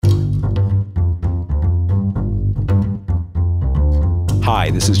Hi,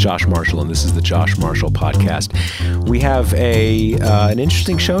 this is Josh Marshall, and this is the Josh Marshall Podcast. We have an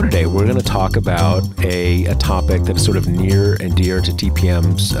interesting show today. We're going to talk about a topic that is sort of near and dear to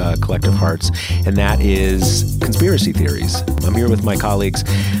TPM's collective hearts, and that is conspiracy theories. I'm here with my colleagues,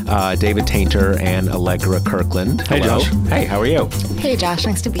 David Tainter and Allegra Kirkland. Hello. Hey, Josh. Hey, how are you? Hey, Josh.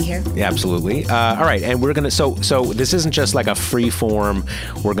 Nice to be here. Yeah, absolutely. All right, and we're going to, so this isn't just like a free form,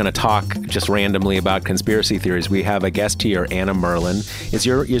 we're going to talk just randomly about conspiracy theories. We have a guest here, Anna Merlin. Is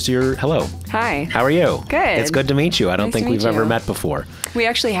your hello? Hi. How are you? Good. It's good to meet you. I don't Nice think to meet we've ever you. met before. We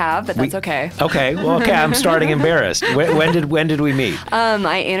actually have, but that's okay. Okay. Well, okay. I'm starting embarrassed. When did we meet?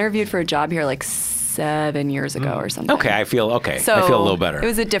 I interviewed for a job here like 7 years ago or something. Okay. I feel a little better. It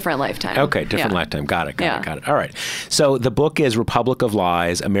was a different lifetime. Okay, different lifetime. Got it. All right. So the book is Republic of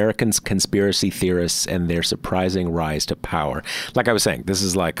Lies, American Conspiracy Theorists and Their Surprising Rise to Power. Like I was saying, this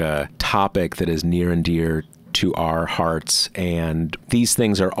is like a topic that is near and dear to our hearts, and these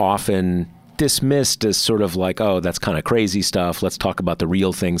things are often dismissed as sort of like, oh, that's kind of crazy stuff. Let's talk about the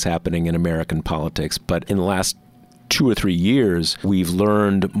real things happening in American politics. But in the last 2 or 3 years, we've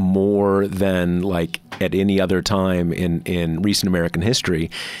learned more than like at any other time in recent American history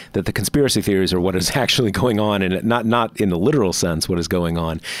that the conspiracy theories are what is actually going on, and not in the literal sense what is going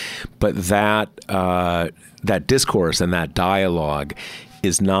on, but that discourse and that dialogue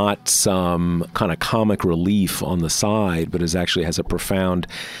is not some kind of comic relief on the side, but actually has a profound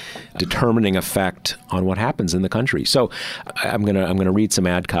determining effect on what happens in the country. So I'm gonna read some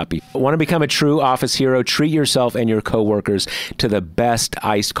ad copy. Want to become a true office hero? Treat yourself and your coworkers to the best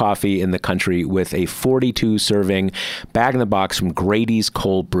iced coffee in the country with a 42-serving bag-in-the-box from Grady's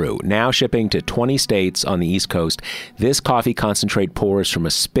Cold Brew. Now shipping to 20 states on the East Coast. This coffee concentrate pours from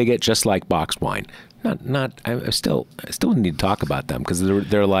a spigot just like boxed wine. I still need to talk about them because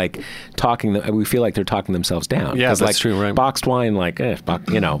they're like talking. We feel like they're talking themselves down. Yeah, that's like, true, right? Boxed wine,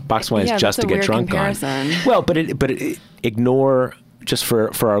 boxed wine is just to get drunk comparison. on. Well, but ignore, just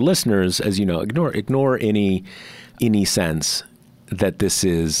for our listeners, as you know, ignore any sense that this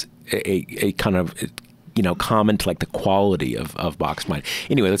is a kind of common to like the quality of boxed wine.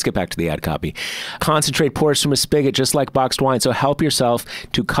 Anyway, let's get back to the ad copy. Concentrate pours from a spigot just like boxed wine, so help yourself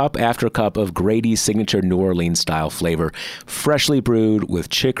to cup after cup of Grady's signature New Orleans style flavor, freshly brewed with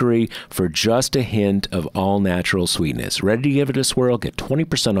chicory for just a hint of all-natural sweetness. Ready to give it a swirl? Get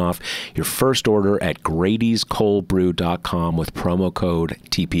 20% off your first order at Grady'sColdBrew.com with promo code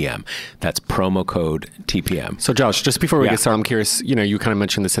TPM. That's promo code TPM. So Josh, just before we get started, I'm curious, you kind of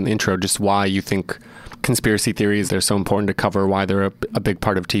mentioned this in the intro, just why you think conspiracy theories, they're so important to cover, why they're a big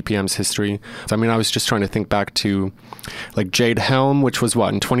part of TPM's history. So, I was just trying to think back to like Jade Helm, which was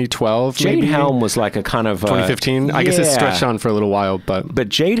what, in 2012? Jade Helm was like a kind of 2015? I guess it stretched on for a little while, but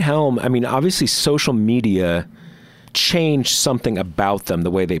Jade Helm, obviously social media changed something about them,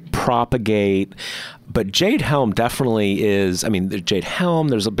 the way they propagate. But Jade Helm definitely is, Jade Helm,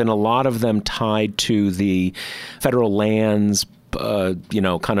 there's been a lot of them tied to the federal lands,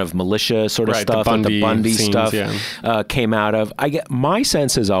 kind of militia sort of stuff, the Bundy scenes, stuff came out of. My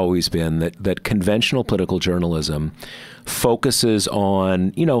sense has always been that conventional political journalism focuses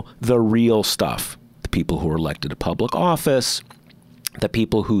on, the real stuff, the people who are elected to public office, the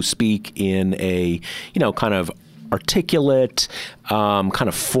people who speak in a, kind of articulate, kind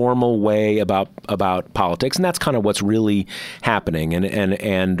of formal way about politics, and that's kind of what's really happening.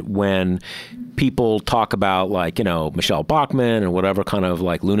 And when people talk about like Michelle Bachmann and whatever kind of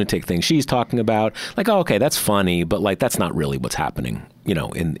like lunatic thing she's talking about, like, oh, okay, that's funny, but like that's not really what's happening,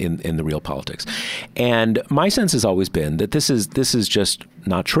 in the real politics. And my sense has always been that this is just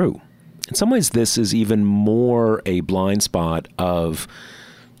not true. In some ways, this is even more a blind spot of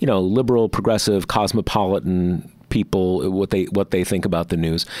liberal, progressive, cosmopolitan people, what they think about the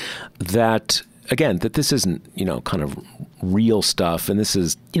news, that this isn't, kind of real stuff, and this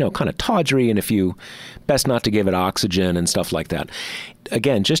is, kind of tawdry, and if you best not to give it oxygen and stuff like that.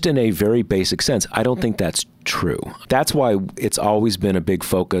 Again, just in a very basic sense, I don't think that's true. That's why it's always been a big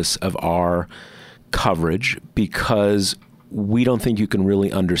focus of our coverage, because we don't think you can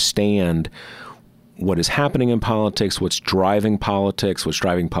really understand what is happening in politics, what's driving politics, what's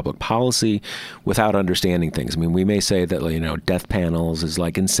driving public policy without understanding things. We may say that, death panels is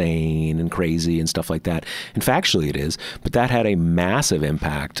like insane and crazy and stuff like that. And factually it is, but that had a massive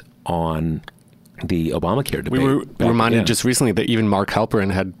impact on the Obamacare debate. We were reminded just recently that even Mark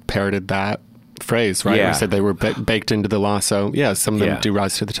Halperin had parroted that phrase, right? Yeah. He said they were baked into the law. So some of them do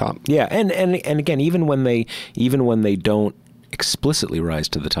rise to the top. Yeah. And again, even when they don't explicitly rise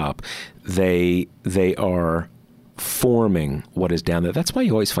to the top, they are forming what is down there. That's why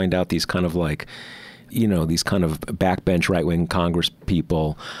you always find out these kind of like these kind of backbench right-wing Congress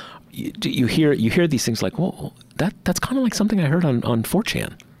people, you hear these things like, well, that's kind of like something I heard on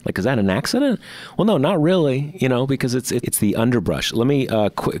 4chan. Like, is that an accident? Well, no, not really, because it's the underbrush. Let me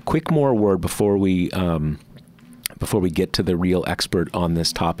quick more word before we get to the real expert on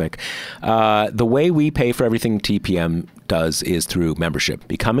this topic. The way we pay for everything TPM does is through membership.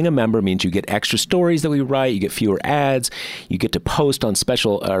 Becoming a member means you get extra stories that we write, you get fewer ads, you get to post on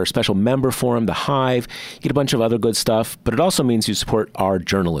special member forum, The Hive, you get a bunch of other good stuff, but it also means you support our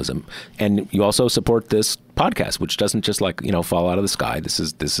journalism. And you also support this podcast, which doesn't just fall out of the sky. This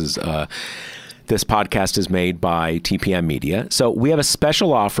podcast is made by TPM Media. So we have a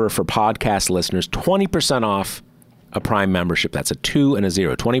special offer for podcast listeners, 20% off a Prime membership. That's a 2 and a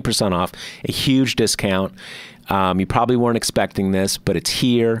 0, 20% off, a huge discount. You probably weren't expecting this, but it's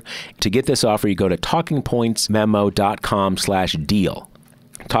here. To get this offer, you go to talkingpointsmemo.com/deal.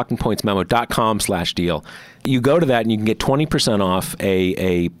 talkingpointsmemo.com/deal. You go to that and you can get 20% off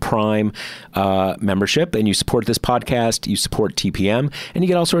a Prime membership, and you support this podcast, you support TPM, and you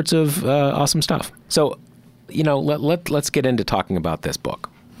get all sorts of awesome stuff. So, let's get into talking about this book.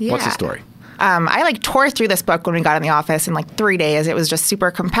 Yeah. What's the story? I tore through this book when we got in the office in 3 days. It was just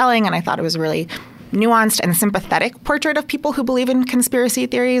super compelling, and I thought it was a really nuanced and sympathetic portrait of people who believe in conspiracy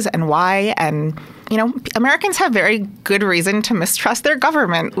theories and why. And, Americans have very good reason to mistrust their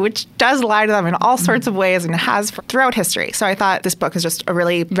government, which does lie to them in all sorts of ways and has throughout history. So I thought this book is just a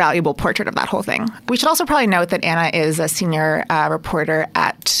really valuable portrait of that whole thing. We should also probably note that Anna is a senior reporter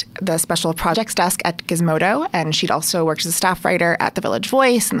at the Special Projects Desk at Gizmodo, and she'd also worked as a staff writer at The Village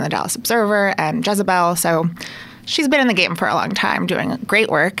Voice and The Dallas Observer and Jezebel. So she's been in the game for a long time doing great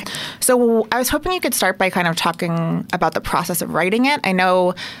work. So I was hoping you could start by kind of talking about the process of writing it. I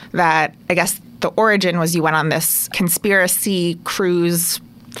know that, I guess, the origin was you went on this conspiracy cruise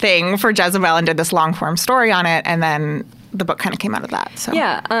thing for Jezebel and did this long-form story on it, and then the book kind of came out of that. So.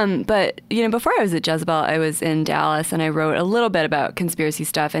 Yeah, but, before I was at Jezebel, I was in Dallas, and I wrote a little bit about conspiracy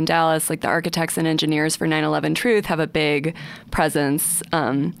stuff. In Dallas, the architects and engineers for 9/11 Truth have a big presence.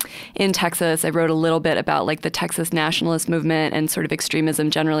 In Texas, I wrote a little bit about, the Texas nationalist movement and sort of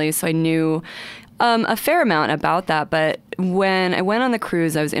extremism generally, so I knew a fair amount about that. But when I went on the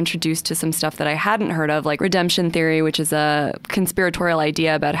cruise, I was introduced to some stuff that I hadn't heard of, like redemption theory, which is a conspiratorial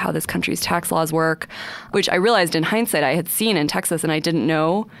idea about how this country's tax laws work, which I realized in hindsight I had seen in Texas, and I didn't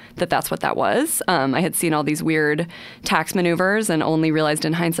know that that's what that was. I had seen all these weird tax maneuvers and only realized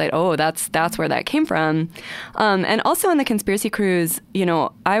in hindsight, oh, that's where that came from. And also on the conspiracy cruise,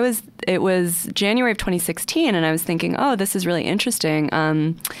 it was January of 2016, and I was thinking, oh, this is really interesting.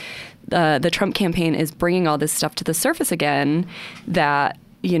 The Trump campaign is bringing all this stuff to the surface again that,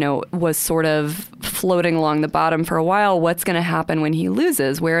 was sort of floating along the bottom for a while. What's going to happen when he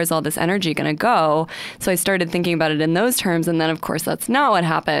loses? Where is all this energy going to go? So I started thinking about it in those terms. And then, of course, that's not what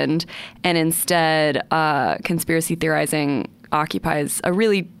happened. And instead, conspiracy theorizing occupies a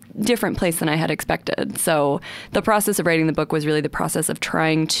really different place than I had expected. So the process of writing the book was really the process of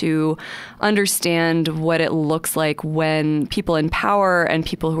trying to understand what it looks like when people in power and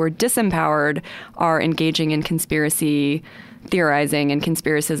people who are disempowered are engaging in conspiracy theorizing and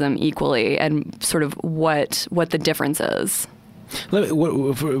conspiracism equally, and sort of what the difference is.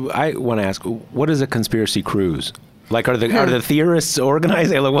 I want to ask, what is a conspiracy cruise? Are the theorists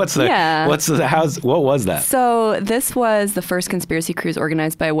organizing? What was that? So this was the first conspiracy cruise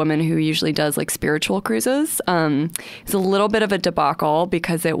organized by a woman who usually does spiritual cruises. It's a little bit of a debacle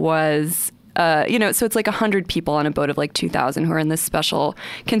because it was, so it's 100 people on a boat of 2,000 who are in this special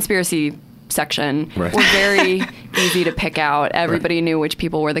conspiracy section. Right. Were very easy to pick out. Everybody knew which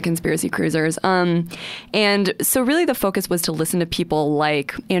people were the conspiracy cruisers. And so really the focus was to listen to people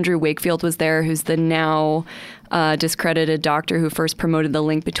like Andrew Wakefield was there, who's the now discredited doctor who first promoted the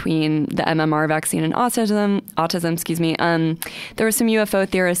link between the MMR vaccine and autism. There were some UFO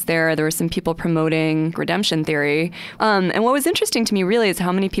theorists there. There were some people promoting redemption theory. And what was interesting to me really is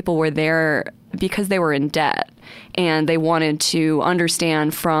how many people were there because they were in debt and they wanted to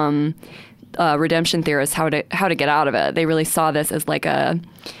understand from redemption theorists how to get out of it. They really saw this as a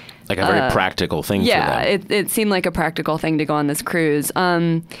very practical thing for them. Yeah, it seemed like a practical thing to go on this cruise.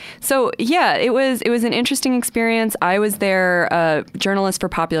 So yeah, it was an interesting experience. I was there, a journalist for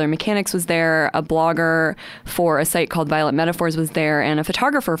Popular Mechanics was there, a blogger for a site called Violent Metaphors was there, and a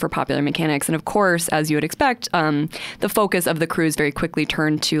photographer for Popular Mechanics. And of course, as you would expect, the focus of the cruise very quickly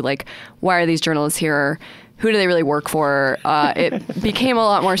turned to why are these journalists here who do they really work for? It became a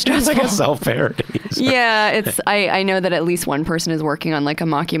lot more stressful. It's like a self-parody. Yeah, I know that at least one person is working on like a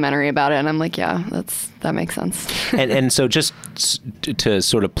mockumentary about it, and I'm like, yeah, that makes sense. and so just to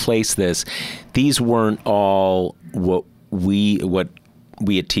sort of place this, these weren't all what we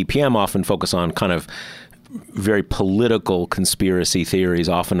at TPM often focus on, kind of very political conspiracy theories,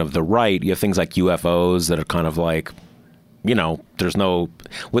 often of the right. You have things like UFOs that are kind of like, there's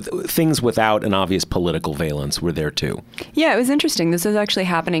things without an obvious political valence were there too. Yeah, it was interesting. This was actually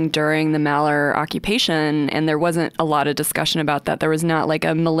happening during the Malheur occupation, and there wasn't a lot of discussion about that. There was not like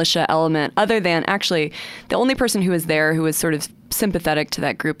a militia element, other than actually the only person who was there who was sort of sympathetic to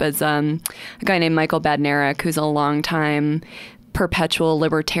that group is a guy named Michael Badnarik, who's a longtime perpetual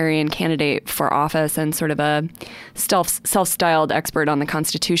libertarian candidate for office and sort of a self-styled expert on the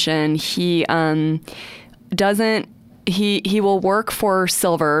Constitution. He He will work for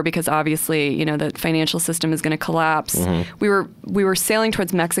silver because obviously, the financial system is going to collapse. Mm-hmm. We were sailing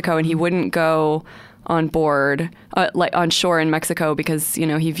towards Mexico, and he wouldn't go on board, like on shore in Mexico, because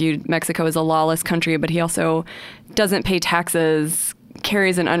he viewed Mexico as a lawless country, but he also doesn't pay taxes,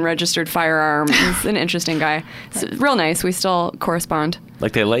 carries an unregistered firearm. He's an interesting guy. It's real nice. We still correspond.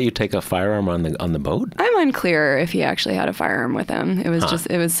 Like, they let you take a firearm on the boat? I'm unclear if he actually had a firearm with him. It was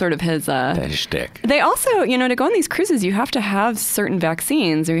it was sort of his shtick. They also, to go on these cruises, you have to have certain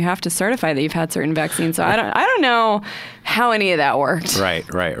vaccines, or you have to certify that you've had certain vaccines. So I don't know how any of that worked. Right.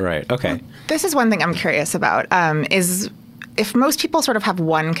 Okay. This is one thing I'm curious about, is if most people sort of have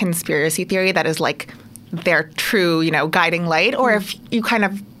one conspiracy theory that is like their true, guiding light, or if you kind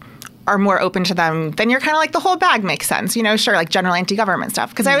of are more open to them, then you're kind of like the whole bag makes sense. Sure, like general anti-government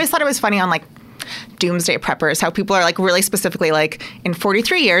stuff. Because I always thought it was funny on like doomsday preppers, how people are like really specifically like, in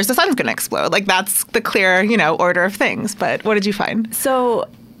 43 years, the sun's going to explode. Like, that's the clear, order of things. But what did you find? So,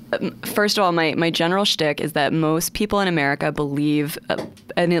 first of all, my general shtick is that most people in America believe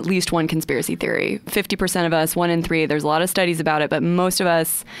in at least one conspiracy theory. 50% of us, 1 in 3. There's a lot of studies about it, but most of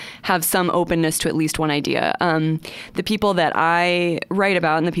us have some openness to at least one idea. The people that I write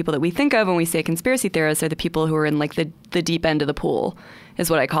about and the people that we think of when we say conspiracy theorists are the people who are in like the deep end of the pool, is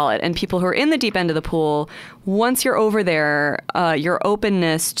what I call it. And people who are in the deep end of the pool, once you're over there, your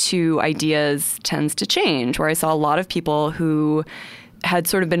openness to ideas tends to change. Where I saw a lot of people who had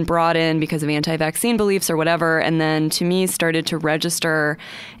sort of been brought in because of anti-vaccine beliefs or whatever, and then to me started to register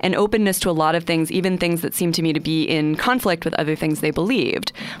an openness to a lot of things, even things that seemed to me to be in conflict with other things they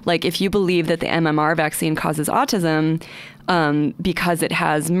believed. Like, if you believe that the MMR vaccine causes autism because it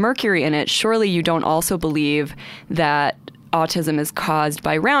has mercury in it, surely you don't also believe that autism is caused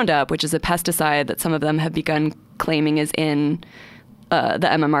by Roundup, which is a pesticide that some of them have begun claiming is in the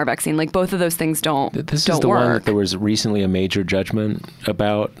MMR vaccine. Like, both of those things don't work. This is the one that there was recently a major judgment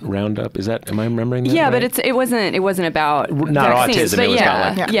about Roundup. Am I remembering that? Yeah, right? but it wasn't about not vaccines, autism. But it was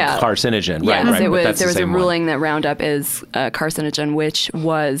about like carcinogen. Yes, right. There was a ruling that Roundup is a carcinogen, which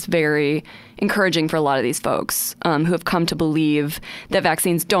was very encouraging for a lot of these folks who have come to believe that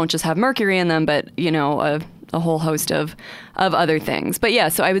vaccines don't just have mercury in them, but a whole host of other things. But yeah,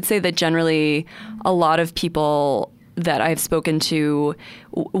 so I would say that generally a lot of people that I've spoken to,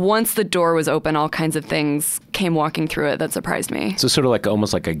 once the door was open, all kinds of things came walking through it that surprised me. So sort of like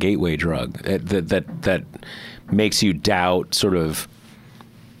almost like a gateway drug that makes you doubt sort of,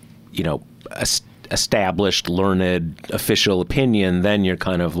 established, learned, official opinion. Then you're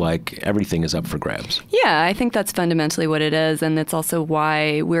kind of like, everything is up for grabs. Yeah, I think that's fundamentally what it is. And it's also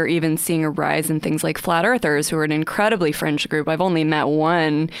why we're even seeing a rise in things like flat earthers, who are an incredibly fringe group. I've only met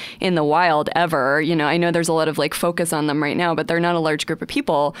one in the wild ever. I know there's a lot of like focus on them right now, but they're not a large group of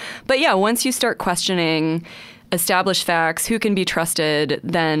people. But yeah, once you start questioning established facts, who can be trusted,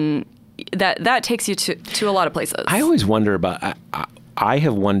 then that takes you to a lot of places. I always wonder about... I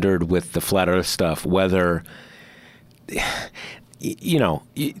have wondered with the flat Earth stuff whether,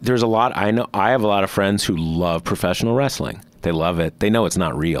 there's a lot. I have a lot of friends who love professional wrestling. They love it. They know it's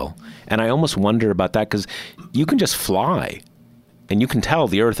not real. And I almost wonder about that, because you can just fly and you can tell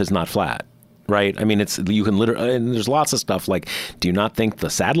the Earth is not flat, right? I mean, you can literally, and there's lots of stuff like, do you not think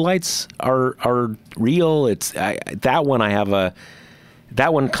the satellites are real? That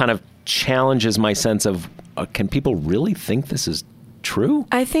one kind of challenges my sense of, can people really think this is true?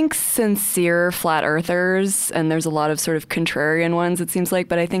 I think sincere flat earthers, and there's a lot of sort of contrarian ones, it seems like,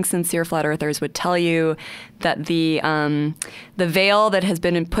 but I think sincere flat earthers would tell you that the veil that has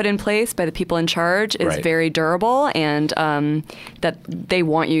been put in place by the people in charge is very durable, and that they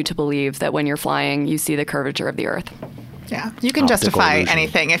want you to believe that when you're flying, you see the curvature of the Earth. Yeah, you can Optical justify illusion.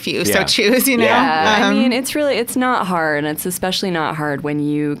 anything if you so Yeah. choose, you know? Yeah, I mean, it's not hard. And it's especially not hard when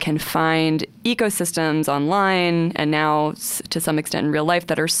you can find ecosystems online and now to some extent in real life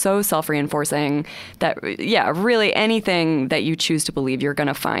that are so self-reinforcing that, yeah, really anything that you choose to believe, you're going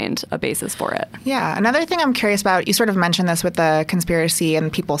to find a basis for it. Yeah. Another thing I'm curious about, you sort of mentioned this with the conspiracy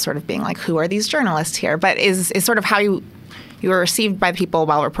and people sort of being like, who are these journalists here? But is sort of how you were received by people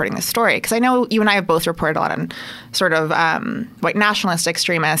while reporting this story. Because I know you and I have both reported a lot on sort of white nationalist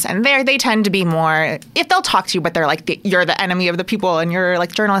extremists, and they tend to be more, if they'll talk to you, but they're like, you're the enemy of the people and you're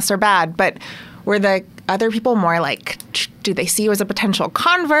like, journalists are bad. But were the other people more like, do they see you as a potential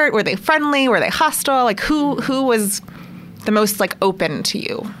convert? Were they friendly? Were they hostile? Like who was the most like open to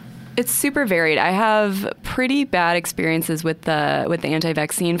you? It's super varied. I have pretty bad experiences with the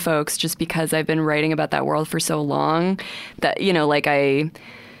anti-vaccine folks just because I've been writing about that world for so long that, you know, like I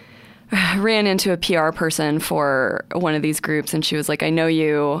ran into a PR person for one of these groups and she was like, I know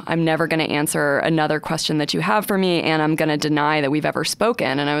you, I'm never going to answer another question that you have for me and I'm going to deny that we've ever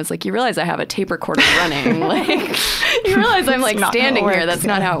spoken. And I was like, you realize I have a tape recorder running. Like, you realize I'm like standing here. That's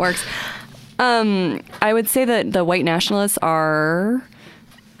not how it works. I would say that the white nationalists are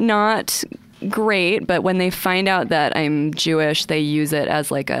not great, but when they find out that I'm Jewish, they use it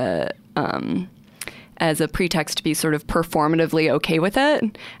as like as a pretext to be sort of performatively okay with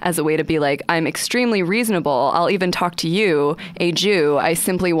it, as a way to be like, I'm extremely reasonable. I'll even talk to you, a Jew. I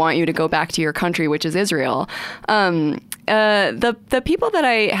simply want you to go back to your country, which is Israel. The people that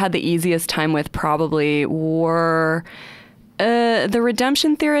I had the easiest time with probably were the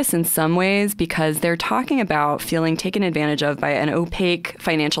redemption theorists in some ways, because they're talking about feeling taken advantage of by an opaque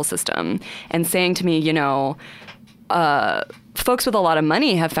financial system and saying to me, you know, folks with a lot of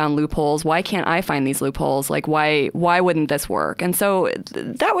money have found loopholes. Why can't I find these loopholes? Like, why wouldn't this work? And so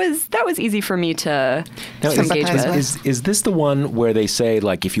that was easy for me to engage with. Is this the one where they say,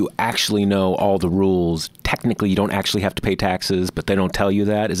 like, if you actually know all the rules, technically you don't actually have to pay taxes, but they don't tell you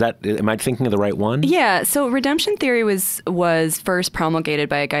that? Am I thinking of the right one? Yeah. So redemption theory was first promulgated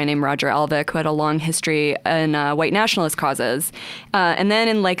by a guy named Roger Alvick, who had a long history in white nationalist causes. And then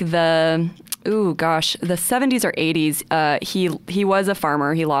in like the 70s or 80s, he was a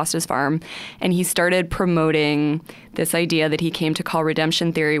farmer. He lost his farm, and he started promoting this idea that he came to call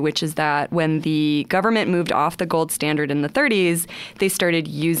redemption theory, which is that when the government moved off the gold standard in the 30s, they started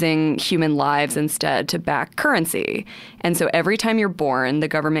using human lives instead to back currency. And so every time you're born, the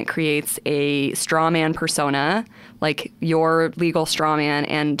government creates a straw man persona, like your legal straw man,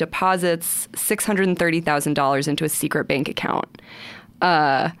 and deposits $630,000 into a secret bank account.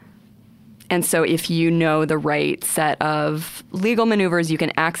 And so if you know the right set of legal maneuvers, you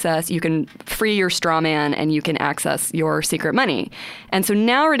can free your straw man and you can access your secret money. And so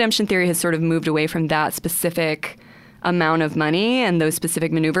now redemption theory has sort of moved away from that specific amount of money and those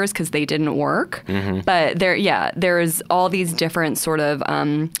specific maneuvers because they didn't work. Mm-hmm. But there's all these different sort of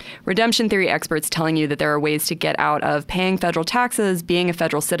redemption theory experts telling you that there are ways to get out of paying federal taxes, being a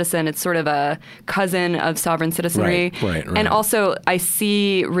federal citizen. It's sort of a cousin of sovereign citizenry. Right. And also I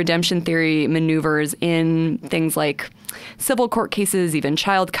see redemption theory maneuvers in things like civil court cases, even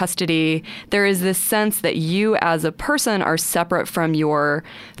child custody. There is this sense that you as a person are separate from your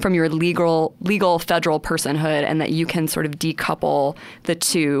legal federal personhood, and that you can sort of decouple the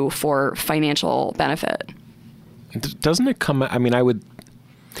two for financial benefit. Doesn't it come? I mean, I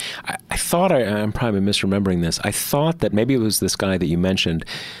thought I'm probably misremembering this. I thought that maybe it was this guy that you mentioned,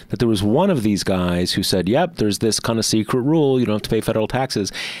 that there was one of these guys who said, yep, there's this kind of secret rule. You don't have to pay federal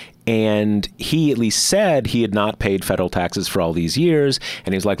taxes. And he at least said he had not paid federal taxes for all these years.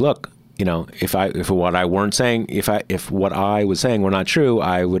 And he was like, look, you know, if what I was saying were not true,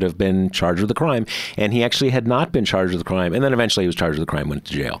 I would have been charged with a crime. And he actually had not been charged with a crime. And then eventually he was charged with a crime, went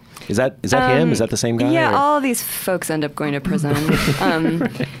to jail. Is that him? Is that the same guy? Yeah, or? all of these folks end up going to prison.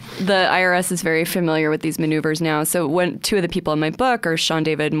 The IRS is very familiar with these maneuvers now. So two of the people in my book are Sean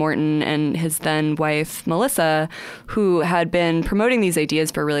David Morton and his then wife, Melissa, who had been promoting these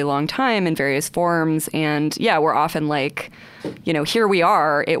ideas for a really long time in various forms. And yeah, we're often like, you know, here we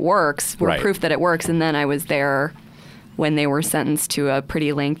are, it works. We're proof that it works. And then I was there when they were sentenced to a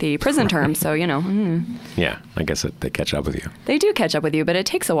pretty lengthy prison term. So, you know. Yeah, I guess they catch up with you. They do catch up with you, but it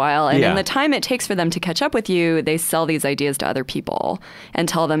takes a while. And in the time it takes for them to catch up with you, they sell these ideas to other people and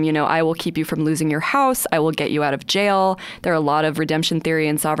tell them, you know, I will keep you from losing your house. I will get you out of jail. There are a lot of redemption theory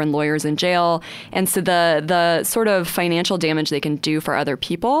and sovereign lawyers in jail. And so the sort of financial damage they can do for other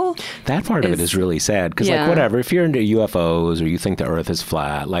people. That part of it is really sad because, like, whatever, if you're into UFOs or you think the Earth is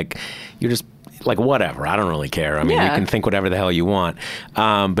flat, like, you're just... like whatever. I don't really care. I mean, you can think whatever the hell you want.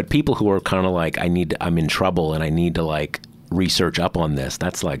 But people who are kind of like, I'm in trouble and I need to like research up on this.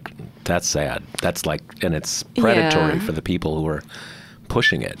 That's sad. That's like, and it's predatory for the people who are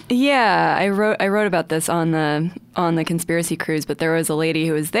pushing it. Yeah, I wrote about this on the conspiracy cruise, but there was a lady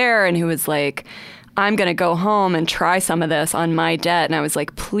who was there and who was like, I'm going to go home and try some of this on my debt. And I was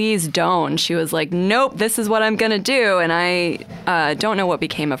like, please don't. She was like, nope, this is what I'm going to do. And I don't know what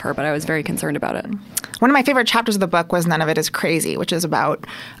became of her, but I was very concerned about it. One of my favorite chapters of the book was None of It Is Crazy, which is about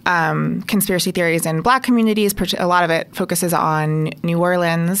conspiracy theories in Black communities. A lot of it focuses on New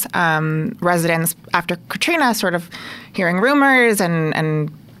Orleans residents after Katrina sort of hearing rumors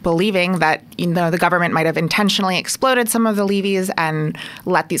and believing that, you know, the government might have intentionally exploded some of the levees and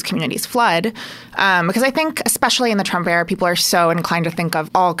let these communities flood. Because I think, especially in the Trump era, people are so inclined to think of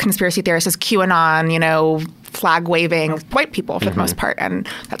all conspiracy theorists as QAnon, you know, flag-waving white people for the most part, and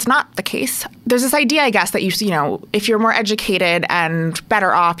that's not the case. There's this idea, I guess, that you know, if you're more educated and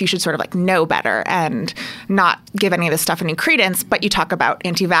better off, you should sort of like know better and not give any of this stuff any credence. But you talk about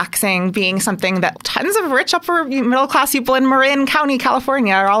anti-vaxxing being something that tons of rich upper middle-class people in Marin County,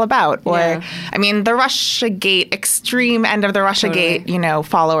 California, are all about. Or, I mean, the Russiagate, extreme end of the Russiagate, you know,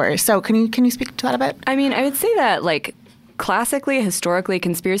 followers. So can you speak to that a bit? I mean, I would say that, like, classically, historically,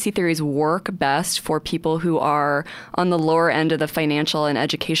 conspiracy theories work best for people who are on the lower end of the financial and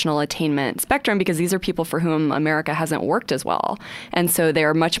educational attainment spectrum, because these are people for whom America hasn't worked as well. And so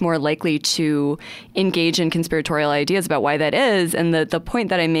they're much more likely to engage in conspiratorial ideas about why that is. And the point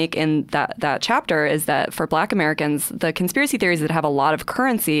that I make in that chapter is that for Black Americans, the conspiracy theories that have a lot of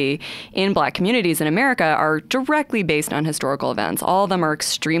currency in Black communities in America are directly based on historical events. All of them are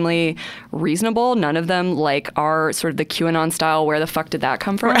extremely reasonable. None of them are sort of the QAnon style, where the fuck did that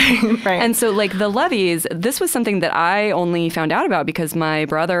come from? Right. And so, like, the levees, this was something that I only found out about because my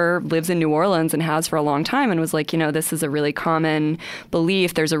brother lives in New Orleans and has for a long time, and was like, you know, this is a really common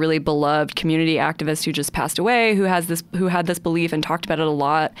belief. There's a really beloved community activist who just passed away who had this belief and talked about it a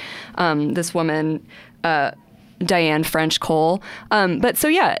lot. This woman, Diane French Cole. But so,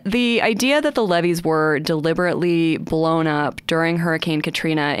 yeah, the idea that the levees were deliberately blown up during Hurricane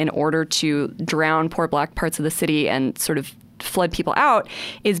Katrina in order to drown poor Black parts of the city and sort of flood people out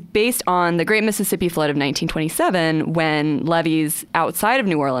is based on the Great Mississippi Flood of 1927, when levees outside of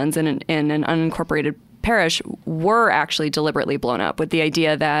New Orleans in an unincorporated parish were actually deliberately blown up with the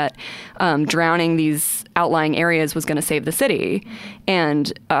idea that drowning these outlying areas was going to save the city.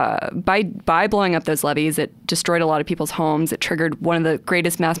 And by blowing up those levees, it destroyed a lot of people's homes. It triggered one of the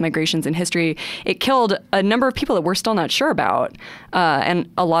greatest mass migrations in history. It killed a number of people that we're still not sure about.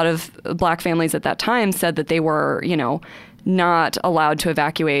 And a lot of Black families at that time said that they were, you know, not allowed to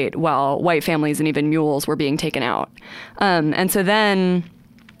evacuate while white families and even mules were being taken out. And so then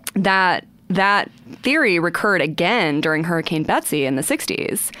that theory recurred again during Hurricane Betsy in the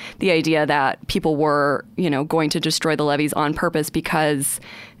 60s. The idea that people were, you know, going to destroy the levees on purpose because,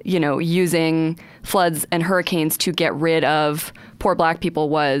 you know, using floods and hurricanes to get rid of poor Black people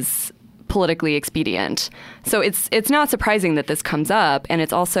was politically expedient. So it's not surprising that this comes up, and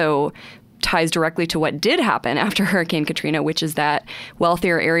it's also ties directly to what did happen after Hurricane Katrina, which is that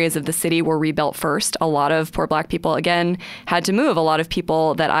wealthier areas of the city were rebuilt first. A lot of poor Black people, again, had to move. A lot of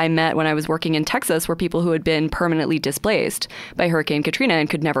people that I met when I was working in Texas were people who had been permanently displaced by Hurricane Katrina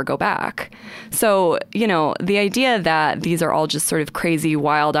and could never go back. So, you know, the idea that these are all just sort of crazy,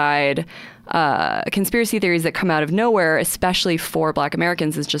 wild-eyed conspiracy theories that come out of nowhere, especially for Black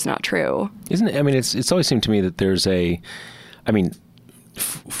Americans, is just not true. Isn't it? I mean, it's always seemed to me that there's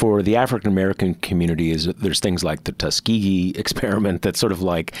for the African American community, there's things like the Tuskegee experiment that sort of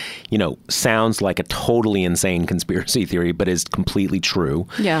like, you know, sounds like a totally insane conspiracy theory, but is completely true.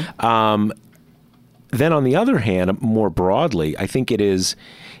 Yeah. Then on the other hand, more broadly, I think it's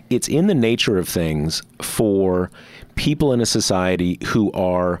in the nature of things for people in a society who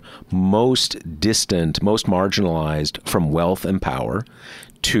are most distant, most marginalized from wealth and power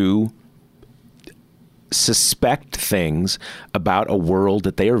to suspect things about a world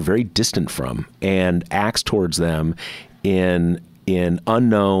that they are very distant from and acts towards them in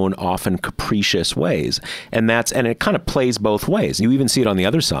unknown, often capricious ways. And it kind of plays both ways. You even see it on the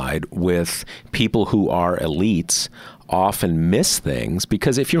other side with people who are elites often miss things,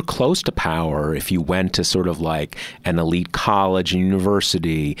 because if you're close to power, if you went to sort of like an elite college and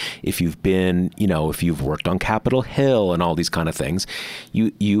university, if you've been, you know, if you've worked on Capitol Hill and all these kind of things,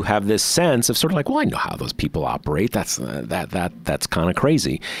 you have this sense of sort of like, well, I know how those people operate. That's kind of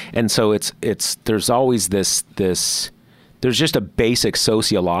crazy. And so there's always this there's just a basic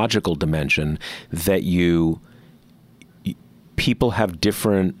sociological dimension that people have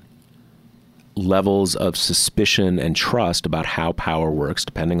different levels of suspicion and trust about how power works,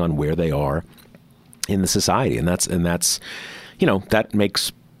 depending on where they are in the society, and that's that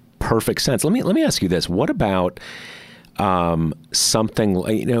makes perfect sense. Let me ask you this: what about something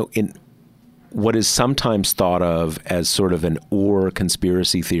in what is sometimes thought of as sort of an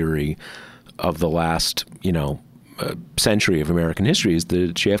conspiracy theory of the last century of American history is the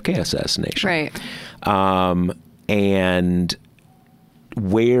JFK assassination, right? And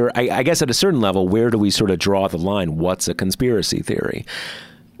where I guess at a certain level, where do we sort of draw the line? What's a conspiracy theory?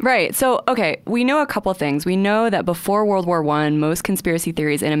 Right. So, okay, we know a couple things. We know that before World War I, most conspiracy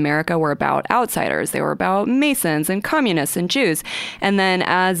theories in America were about outsiders. They were about Masons and communists and Jews. And then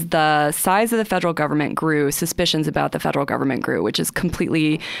as the size of the federal government grew, suspicions about the federal government grew, which is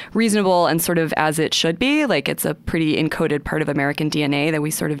completely reasonable and sort of as it should be. Like, it's a pretty encoded part of American DNA that we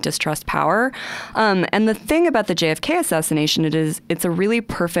sort of distrust power. And the thing about the JFK assassination, it's a really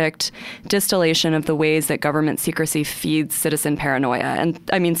perfect distillation of the ways that government secrecy feeds citizen paranoia. And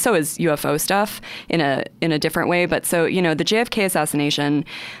I mean, so is UFO stuff in a different way. But so, the JFK assassination,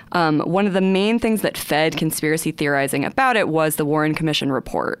 one of the main things that fed conspiracy theorizing about it was the Warren Commission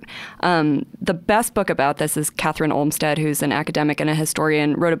report. The best book about this is Catherine Olmsted, who's an academic and a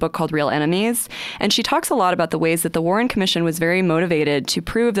historian, wrote a book called Real Enemies. And she talks a lot about the ways that the Warren Commission was very motivated to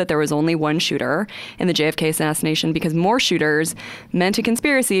prove that there was only one shooter in the JFK assassination because more shooters meant a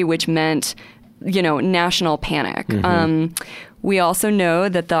conspiracy, which meant national panic. Mm-hmm. We also know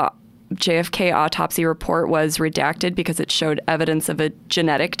that the JFK autopsy report was redacted because it showed evidence of a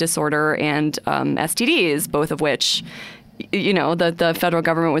genetic disorder and STDs, both of which, the federal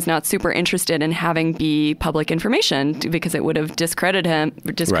government was not super interested in having be public information because it would have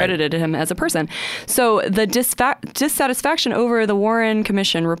discredited him as a person. So the dissatisfaction over the Warren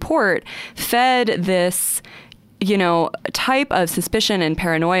Commission report fed this type of suspicion and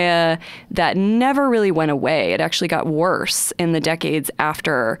paranoia that never really went away. It actually got worse in the decades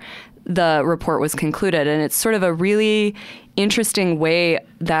after the report was concluded. And it's sort of a really interesting way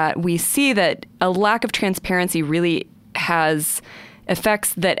that we see that a lack of transparency really has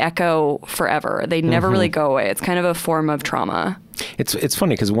effects that echo forever. They never really go away. It's kind of a form of trauma. It's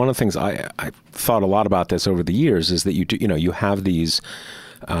funny because one of the things I thought a lot about this over the years is that you have these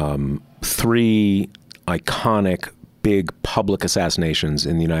three iconic big public assassinations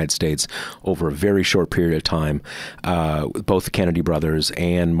in the United States over a very short period of time, both the Kennedy brothers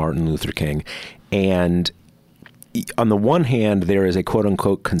and Martin Luther King. And on the one hand, there is a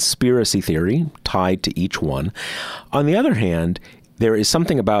quote-unquote conspiracy theory tied to each one. On the other hand, there is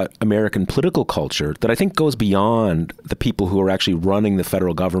something about American political culture that I think goes beyond the people who are actually running the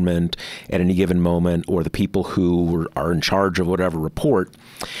federal government at any given moment or the people who are in charge of whatever report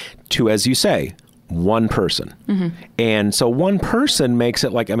to, as you say, one person. Mm-hmm. And so one person makes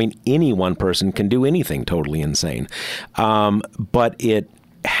it any one person can do anything totally insane. But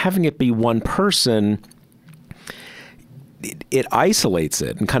having it be one person, it isolates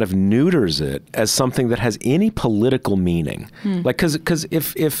it and kind of neuters it as something that has any political meaning. Because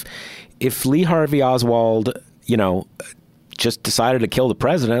if Lee Harvey Oswald, just decided to kill the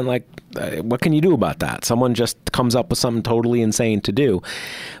president, what can you do about that? Someone just comes up with something totally insane to do.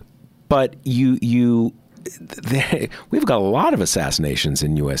 But we've got a lot of assassinations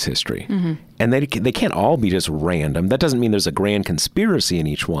in U.S. history, and they can't all be just random. That doesn't mean there's a grand conspiracy in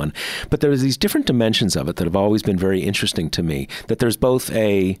each one, but there's these different dimensions of it that have always been very interesting to me. That there's both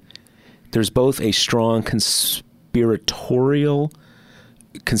a strong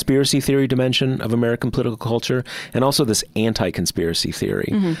conspiracy theory dimension of American political culture, and also this anti-conspiracy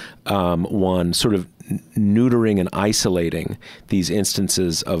theory one, sort of neutering and isolating these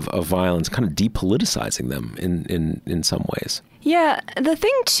instances of violence, kind of depoliticizing them in some ways. Yeah, the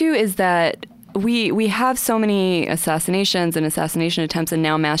thing too is that we have so many assassinations and assassination attempts and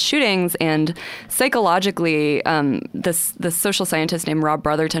now mass shootings, and psychologically, this social scientist named Rob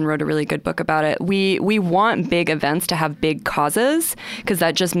Brotherton wrote a really good book about it. We want big events to have big causes because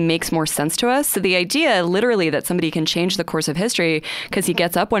that just makes more sense to us. So the idea, literally, that somebody can change the course of history because he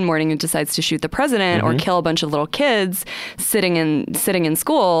gets up one morning and decides to shoot the president or kill a bunch of little kids sitting in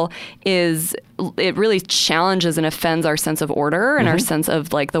school it really challenges and offends our sense of order and our sense of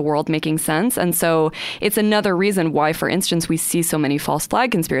the world making sense. And so it's another reason why, for instance, we see so many false flag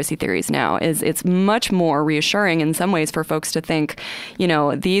conspiracy theories now. Is it's much more reassuring in some ways for folks to think,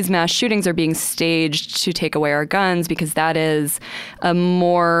 these mass shootings are being staged to take away our guns because that is a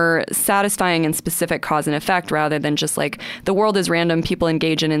more satisfying and specific cause and effect rather than just the world is random, people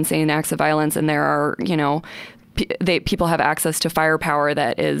engage in insane acts of violence, and there are, people have access to firepower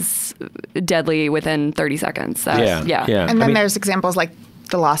that is deadly within 30 seconds. And then there's examples like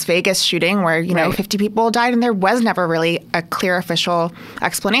the Las Vegas shooting where, you know, Right. 50 people died and there was never really a clear official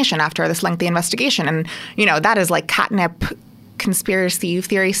explanation after this lengthy investigation. And, you know, that is like catnip conspiracy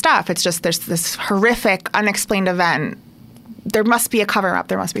theory stuff. It's just there's this horrific, unexplained event. There must be a cover up.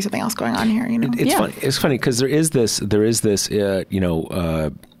 There must be something else going on here. You know, It's funny. It's funny because there is this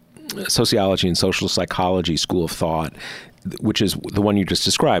sociology and social psychology school of thought, which is the one you just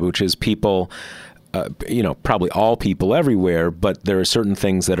described, which is people, probably all people everywhere, but there are certain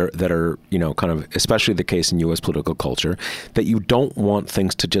things that are kind of, especially the case in U.S. political culture, that you don't want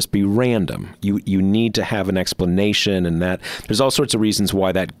things to just be random. You need to have an explanation, and that there's all sorts of reasons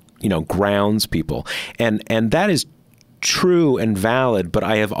why that grounds people, and that is true and valid, but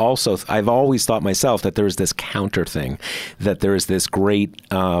I've always thought myself that there is this counter thing, that there is this great,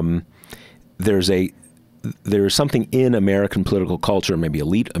 there is something in American political culture, maybe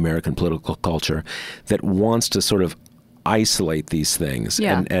elite American political culture, that wants to sort of isolate these things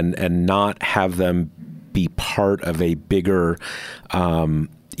and not have them be part of a bigger, a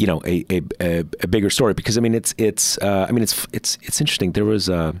bigger story. Because I mean, it's interesting. There was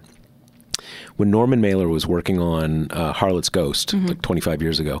when Norman Mailer was working on Harlot's Ghost, like 25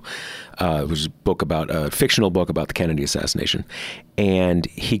 years ago, it was a fictional book about the Kennedy assassination, and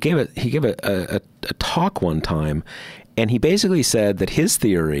he gave a talk one time, and he basically said that his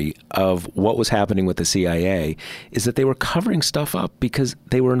theory of what was happening with the CIA is that they were covering stuff up because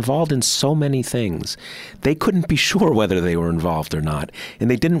they were involved in so many things. They couldn't be sure whether they were involved or not,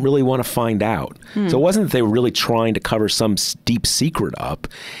 and they didn't really want to find out. So it wasn't that they were really trying to cover some deep secret up,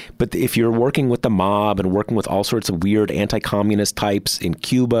 but if you're working with the mob and working with all sorts of weird anti-communist types in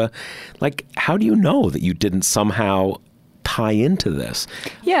Cuba, like, how do you know that you didn't somehow tie into this?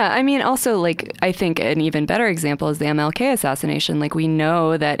 Yeah, I mean, also, like, I think an even better example is the MLK assassination. Like, we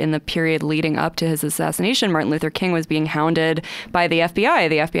know that in the period leading up to his assassination, Martin Luther King was being hounded by the FBI.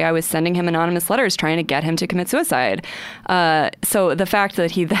 The FBI was sending him anonymous letters trying to get him to commit suicide. So the fact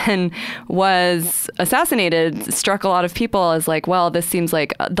that he then was assassinated struck a lot of people as like, well, this seems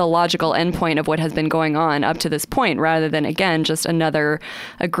like the logical endpoint of what has been going on up to this point, rather than, again, just another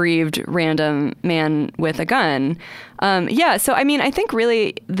aggrieved random man with a gun. So I mean, I think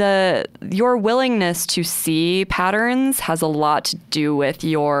really your willingness to see patterns has a lot to do with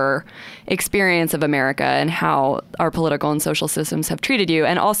your experience of America and how our political and social systems have treated you.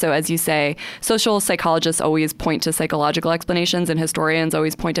 And also, as you say, social psychologists always point to psychological explanations and historians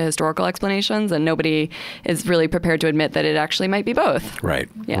always point to historical explanations, and nobody is really prepared to admit that it actually might be both. Right,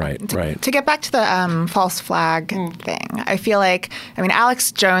 Yeah. right. To get back to the false flag thing, I feel like,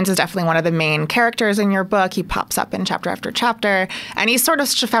 Alex Jones is definitely one of the main characters in your book. He pops up in chapter after chapter, and he's sort of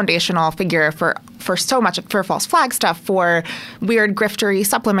such a foundational figure for so much, for false flag stuff, for weird griftery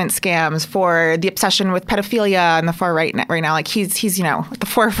supplement scams, for the obsession with pedophilia on the far right now. Like, he's at the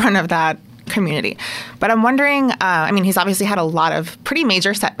forefront of that community. But I'm wondering, he's obviously had a lot of pretty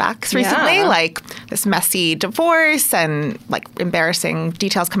major setbacks recently, like this messy divorce and like embarrassing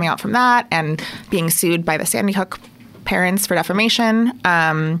details coming out from that, and being sued by the Sandy Hook parents for defamation,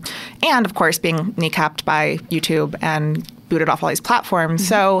 and of course being kneecapped by YouTube and booted off all these platforms.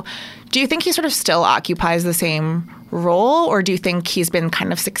 So do you think he sort of still occupies the same role, or do you think he's been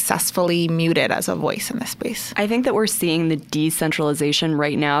kind of successfully muted as a voice in this space? I think that we're seeing the decentralization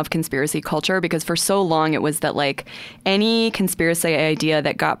right now of conspiracy culture, because for so long it was that like any conspiracy idea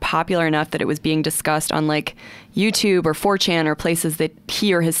that got popular enough that it was being discussed on like YouTube or 4chan or places that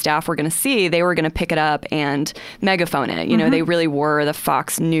he or his staff were going to see, they were going to pick it up and megaphone it. You know, they really were the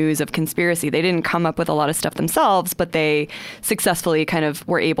Fox News of conspiracy. They didn't come up with a lot of stuff themselves, but they successfully kind of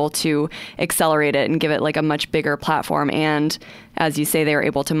were able to accelerate it and give it like a much bigger platform. And as you say, they were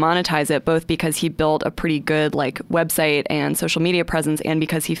able to monetize it, both because he built a pretty good like website and social media presence, and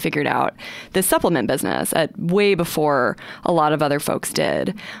because he figured out the supplement business at way before a lot of other folks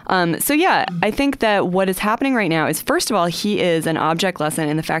did. I think that what is happening right now is, first of all, he is an object lesson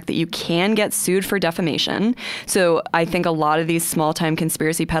in the fact that you can get sued for defamation. So I think a lot of these small-time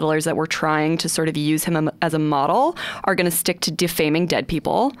conspiracy peddlers that were trying to sort of use him as a model are going to stick to defaming dead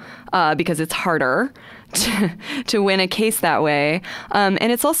people because it's harder to win a case that way.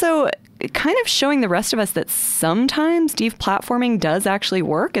 And it's also kind of showing the rest of us that sometimes deplatforming does actually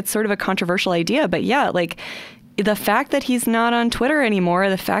work. It's sort of a controversial idea, but yeah, like the fact that he's not on Twitter anymore,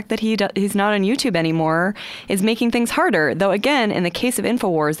 the fact that he's not on YouTube anymore is making things harder. Though, again, in the case of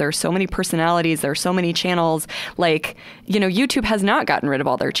InfoWars, there are so many personalities, there are so many channels. Like, YouTube has not gotten rid of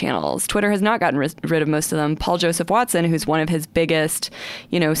all their channels. Twitter has not gotten rid of most of them. Paul Joseph Watson, who's one of his biggest,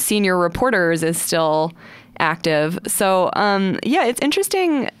 senior reporters, is still active. So yeah, it's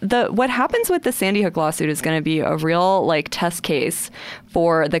interesting. What happens with the Sandy Hook lawsuit is going to be a real like test case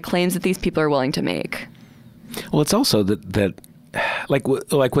for the claims that these people are willing to make. Well, it's also that like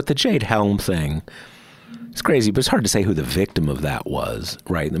with the Jade Helm thing, it's crazy, but it's hard to say who the victim of that was,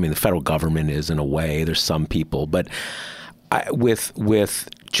 right? I mean, the federal government is in a way. There's some people, but with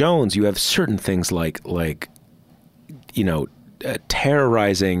Jones, you have certain things like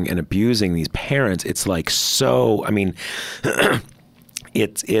terrorizing and abusing these parents. It's like so. I mean,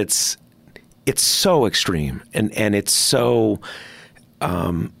 it's so extreme, and it's so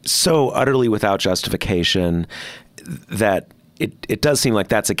utterly without justification that it does seem like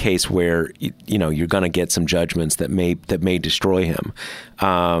that's a case where you're going to get some judgments that may destroy him.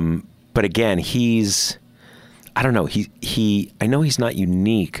 But again, I don't know. I know he's not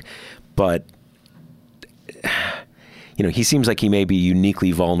unique, but he seems like he may be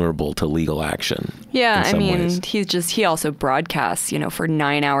uniquely vulnerable to legal action. Yeah, I mean, ways. he also broadcasts, for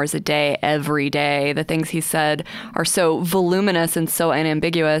 9 hours a day, every day. The things he said are so voluminous and so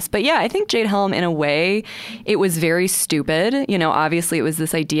unambiguous. But yeah, I think Jade Helm, in a way, it was very stupid. Obviously it was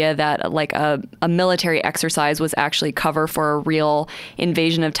this idea that like a military exercise was actually cover for a real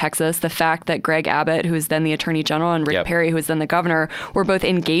invasion of Texas. The fact that Greg Abbott, who was then the Attorney General, and Rick Perry, who was then the governor, were both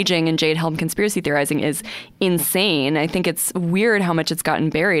engaging in Jade Helm conspiracy theorizing is insane. I think it's weird how much it's gotten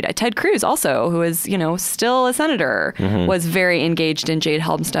buried. Ted Cruz also, who is, still a senator, was very engaged in Jade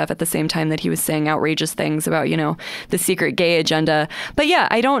Helm stuff at the same time that he was saying outrageous things about, the secret gay agenda. But yeah,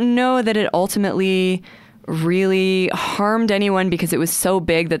 I don't know that it ultimately really harmed anyone because it was so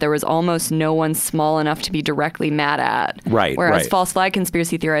big that there was almost no one small enough to be directly mad at. Right. Whereas false flag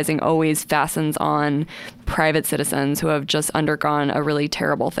conspiracy theorizing always fastens on private citizens who have just undergone a really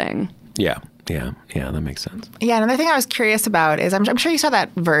terrible thing. Yeah, that makes sense. Yeah, another thing I was curious about is I'm sure you saw that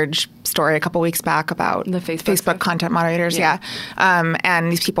Verge story a couple weeks back about the Facebook content moderators. Yeah.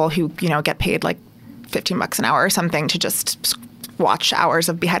 And these people who, get paid like $15 an hour or something to just watch hours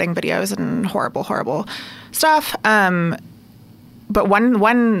of beheading videos and horrible, horrible stuff. But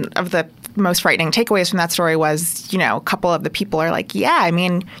one of the most frightening takeaways from that story was, a couple of the people are like, yeah, I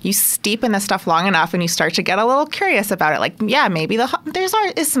mean, you steep in this stuff long enough and you start to get a little curious about it. Like, yeah, maybe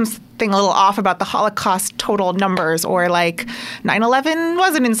is something a little off about the Holocaust total numbers, or like 9/11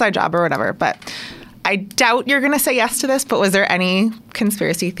 was an inside job or whatever. But I doubt you're going to say yes to this. But was there any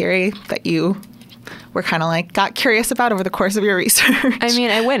conspiracy theory that you were kind of like got curious about over the course of your research? I mean,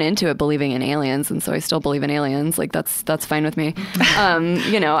 I went into it believing in aliens, and so I still believe in aliens. Like that's fine with me.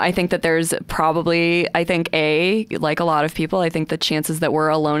 I think that there's probably, like a lot of people, I think the chances that we're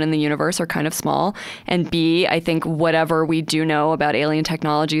alone in the universe are kind of small. And B, I think whatever we do know about alien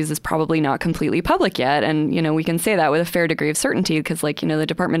technologies is probably not completely public yet. And, we can say that with a fair degree of certainty because the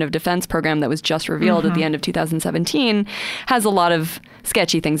Department of Defense program that was just revealed at the end of 2017 has a lot of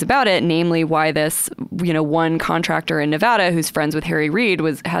sketchy things about it, namely why this one contractor in Nevada who's friends with Harry Reid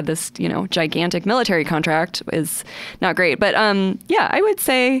had this, gigantic military contract is not great. But I would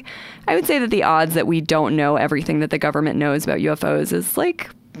say that the odds that we don't know everything that the government knows about UFOs is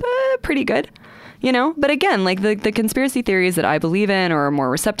pretty good. But again, like the conspiracy theories that I believe in or are more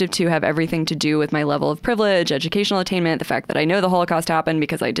receptive to have everything to do with my level of privilege, educational attainment, the fact that I know the Holocaust happened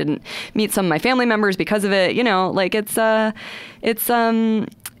because I didn't meet some of my family members because of it. It's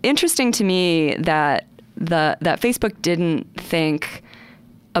interesting to me that that Facebook didn't think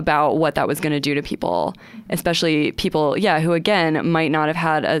about what that was going to do to people, especially people, who again might not have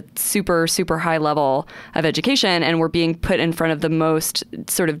had a super, super high level of education and were being put in front of the most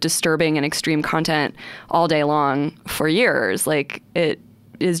sort of disturbing and extreme content all day long for years. Like it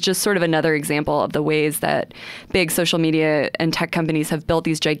is just sort of another example of the ways that big social media and tech companies have built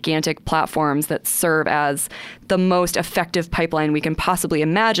these gigantic platforms that serve as the most effective pipeline we can possibly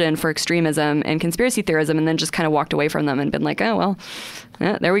imagine for extremism and conspiracy theorism, and then just kind of walked away from them and been like, oh, well,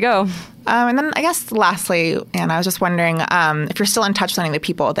 yeah, there we go. And then I guess lastly, Anna, I was just wondering if you're still in touch with any of the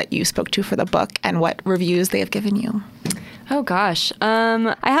people that you spoke to for the book and what reviews they have given you. Oh, gosh.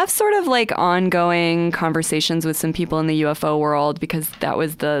 I have sort of like ongoing conversations with some people in the UFO world because that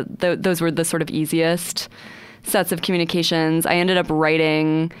was those were the sort of easiest sets of communications. I ended up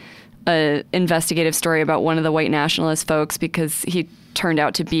writing an investigative story about one of the white nationalist folks because he turned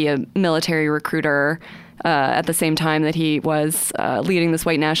out to be a military recruiter at the same time that he was leading this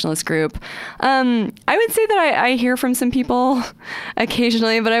white nationalist group. I would say that I hear from some people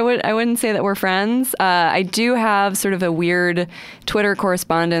occasionally, but I wouldn't say that we're friends. I do have sort of a weird Twitter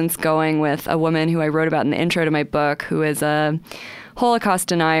correspondence going with a woman who I wrote about in the intro to my book, who is a Holocaust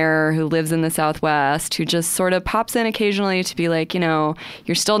denier who lives in the Southwest, who just sort of pops in occasionally to be like, you're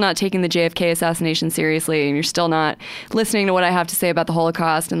still not taking the JFK assassination seriously, and you're still not listening to what I have to say about the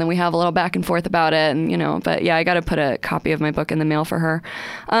Holocaust. And then we have a little back and forth about it. And, but yeah, I got to put a copy of my book in the mail for her.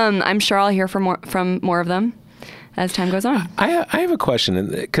 I'm sure I'll hear from more of them as time goes on. I have a question,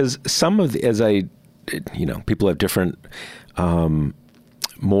 because some of people have different,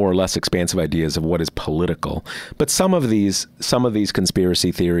 more or less expansive ideas of what is political, but some of these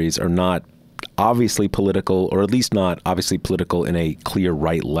conspiracy theories are not obviously political, or at least not obviously political in a clear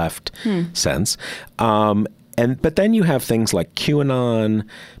right-left sense. But then you have things like QAnon,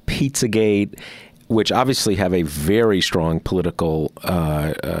 Pizzagate, which obviously have a very strong political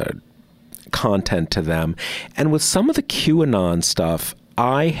content to them. And with some of the QAnon stuff,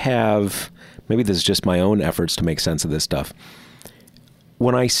 maybe this is just my own efforts to make sense of this stuff.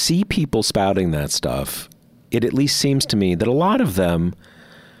 When I see people spouting that stuff, it at least seems to me that a lot of them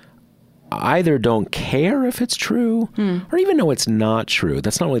either don't care if it's true or even know it's not true.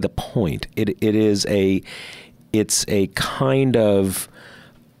 That's not really the point. It's a kind of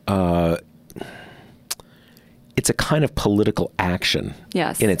political action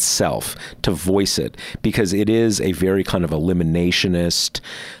in itself to voice it, because it is a very kind of eliminationist,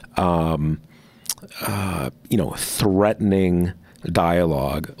 threatening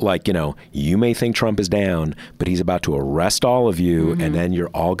dialogue. Like, you may think Trump is down, but he's about to arrest all of you, and then you're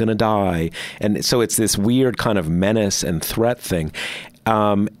all going to die. And so it's this weird kind of menace and threat thing.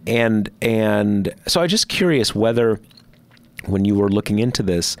 And so I'm just curious whether, when you were looking into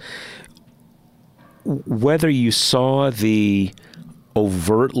this, whether you saw the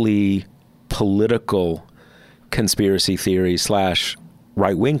overtly political conspiracy theories /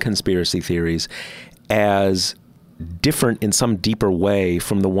 right-wing conspiracy theories as different in some deeper way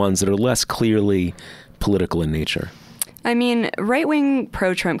from the ones that are less clearly political in nature. I mean, right-wing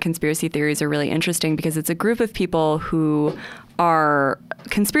pro-Trump conspiracy theories are really interesting because it's a group of people who are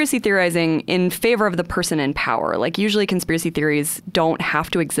conspiracy theorizing in favor of the person in power. Like, usually conspiracy theories don't have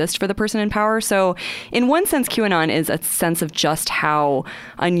to exist for the person in power. So in one sense, QAnon is a sense of just how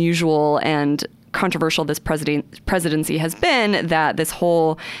unusual and controversial this presidency has been, that this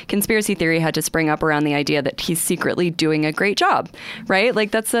whole conspiracy theory had to spring up around the idea that he's secretly doing a great job, right?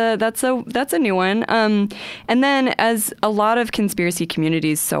 Like, that's a new one. And then, as a lot of conspiracy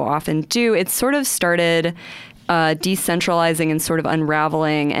communities so often do, it sort of started decentralizing and sort of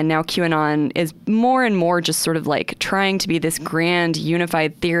unraveling. And now QAnon is more and more just sort of like trying to be this grand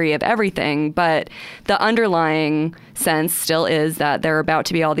unified theory of everything. But the underlying sense still is that there are about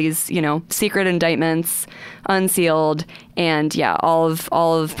to be all these, secret indictments unsealed. And yeah, all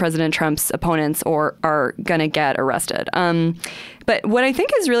of President Trump's opponents are going to get arrested. But what I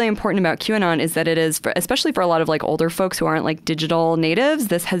think is really important about QAnon is that it is, especially for a lot of like older folks who aren't like digital natives,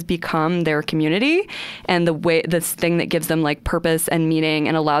 this has become their community, and this thing that gives them like purpose and meaning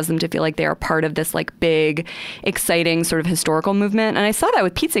and allows them to feel like they are part of this like big, exciting sort of historical movement. And I saw that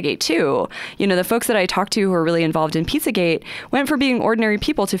with Pizzagate too. The folks that I talked to who are really involved in Pizzagate went from being ordinary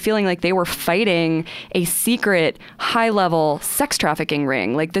people to feeling like they were fighting a secret, high-level sex trafficking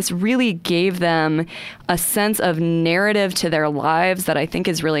ring. Like, this really gave them a sense of narrative to their lives that I think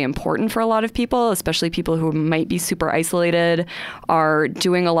is really important for a lot of people, especially people who might be super isolated, are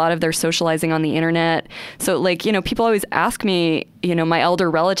doing a lot of their socializing on the internet. So, like, people always ask me, my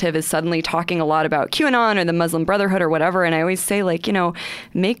elder relative is suddenly talking a lot about QAnon or the Muslim Brotherhood or whatever, and I always say, like,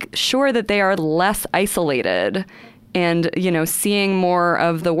 make sure that they are less isolated and, seeing more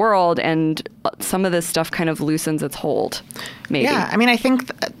of the world, and some of this stuff kind of loosens its hold, maybe. Yeah, I mean, I think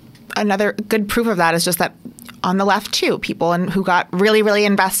another good proof of that is just that on the left, too, people who got really, really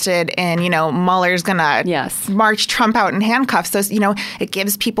invested in, Mueller's going to march Trump out in handcuffs. Those, it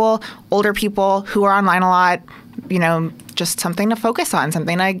gives older people who are online a lot, just something to focus on,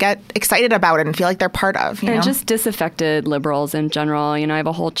 something to get excited about and feel like they're part of. And just disaffected liberals in general. I have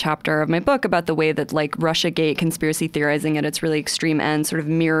a whole chapter of my book about the way that like Russiagate conspiracy theorizing at its really extreme end sort of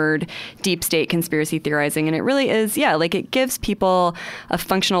mirrored deep state conspiracy theorizing. And it really is, it gives people a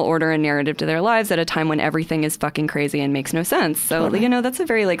functional order and narrative to their lives at a time when everything is fucking crazy and makes no sense. So, that's a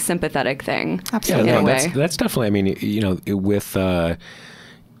very like sympathetic thing. Absolutely. Yeah, that's definitely, with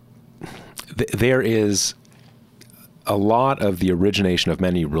there is a lot of the origination of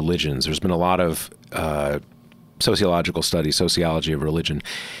many religions. There's been a lot of sociological studies, sociology of religion,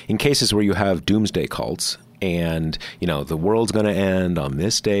 in cases where you have doomsday cults and, the world's going to end on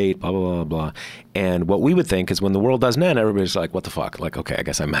this date, blah, blah, blah, blah. And what we would think is when the world doesn't end, everybody's like, what the fuck? Like, okay, I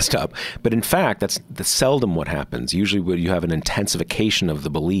guess I messed up. But in fact, that's seldom what happens. Usually you have an intensification of the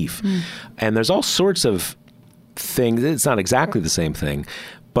belief. And there's all sorts of things. It's not exactly the same thing,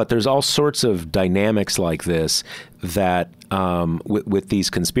 but there's all sorts of dynamics like this that with these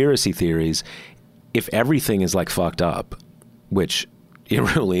conspiracy theories, if everything is like fucked up, which it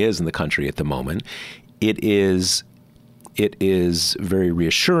really is in the country at the moment, it is very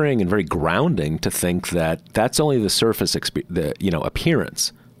reassuring and very grounding to think that that's only the surface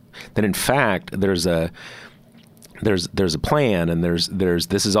appearance. That in fact there's a plan, and there's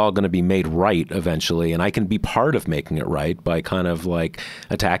this is all going to be made right eventually, and I can be part of making it right by kind of like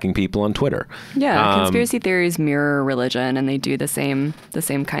attacking people on Twitter. Yeah, conspiracy theories mirror religion, and they do the same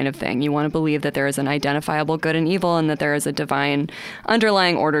kind of thing. You want to believe that there is an identifiable good and evil, and that there is a divine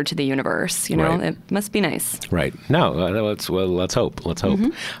underlying order to the universe. You know, Right. It must be nice. Right. No, let's hope. Let's hope.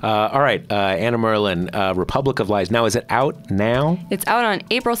 All right, Anna Merlin, Republic of Lies. Now, is it out now? It's out on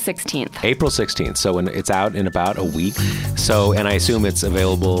April 16th. April 16th. So it's out in about a week. So, and I assume it's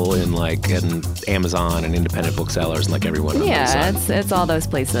available in Amazon and independent booksellers and like everyone. Yeah, it's all those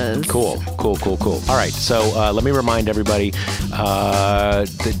places. Cool. All right. So let me remind everybody,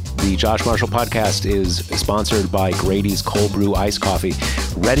 the Josh Marshall podcast is sponsored by Grady's Cold Brew Iced Coffee.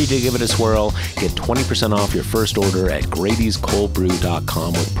 Ready to give it a swirl? Get 20% off your first order at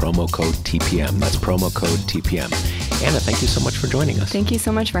Grady'sColdBrew.com with promo code TPM. That's promo code TPM. Anna, thank you so much for joining us. Thank you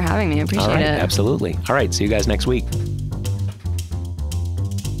so much for having me. I appreciate All right, it. absolutely. All right, see you guys next week.